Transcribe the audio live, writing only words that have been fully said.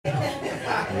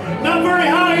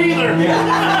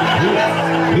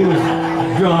He was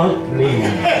drunk and he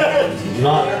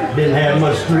didn't have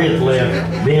much strength left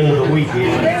at the end of the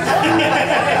weekend.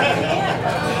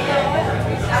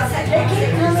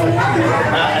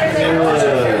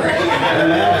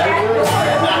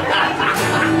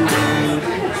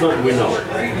 Something we know.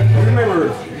 Remember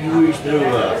you used to do a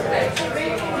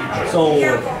song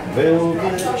with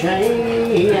Velvet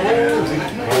Chains?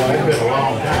 Oh, it's been a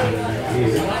long time. Yeah.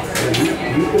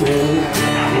 You can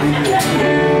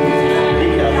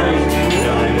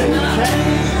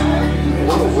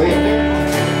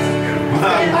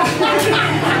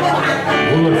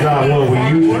we're going to try what we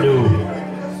used to do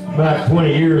about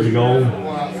 20 years ago. Can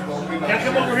I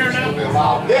come over here now?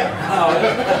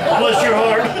 Yeah. Bless your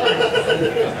heart.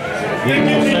 You want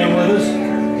to sing with us?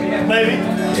 Maybe.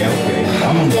 Yeah, okay.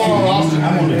 I'm on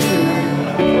the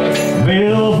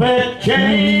Velvet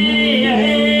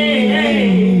chains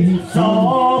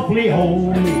softly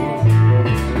hold me,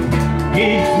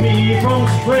 keeps me from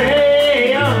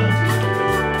straying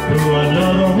to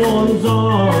another one's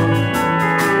arms.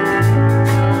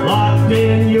 Locked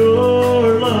in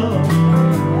your love,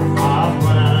 I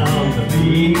found to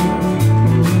be.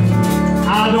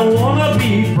 I don't want to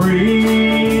be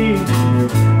free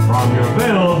from your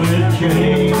velvet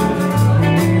chain.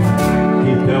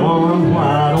 Keep them arms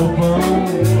wide open,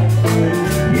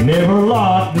 you never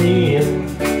locked me in.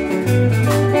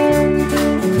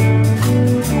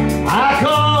 I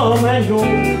come and go,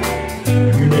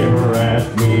 you never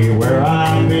asked me where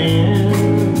I've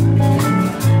been.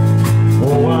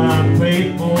 Oh, I'm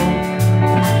faithful,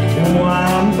 oh,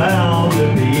 I'm bound to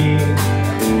be.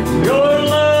 Your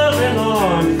loving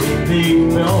arms with big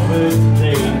velvet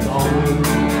chains on me.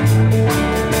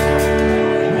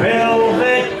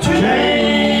 Velvet chains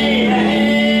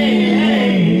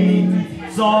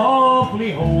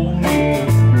softly hold me,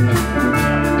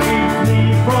 keep me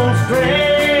from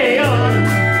straying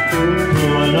to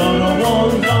another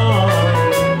one's arms.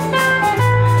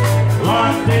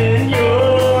 Locked in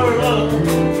your love,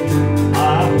 I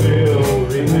will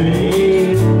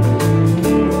remain.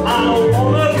 I don't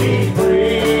want to be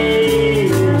free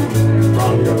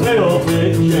from your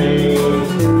velvet chains.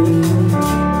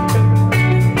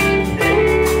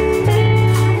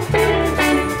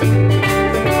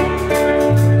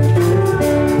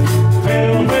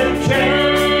 Velvet chains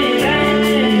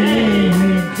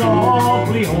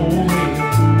softly hold me,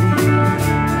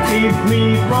 keep me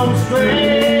from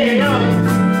straying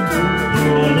to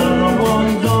another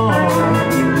one's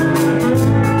arms.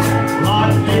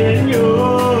 Locked in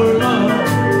your love,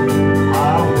 I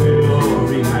will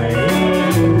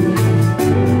remain.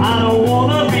 I don't want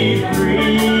to be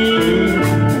free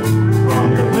from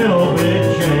your velvet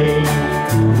chains.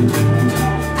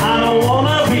 I don't want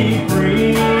to be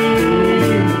free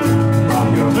from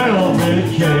your velvet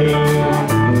chains.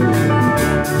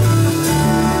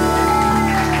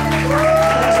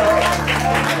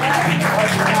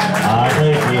 I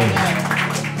think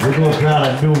we're going to try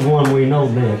to do one we know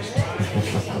next.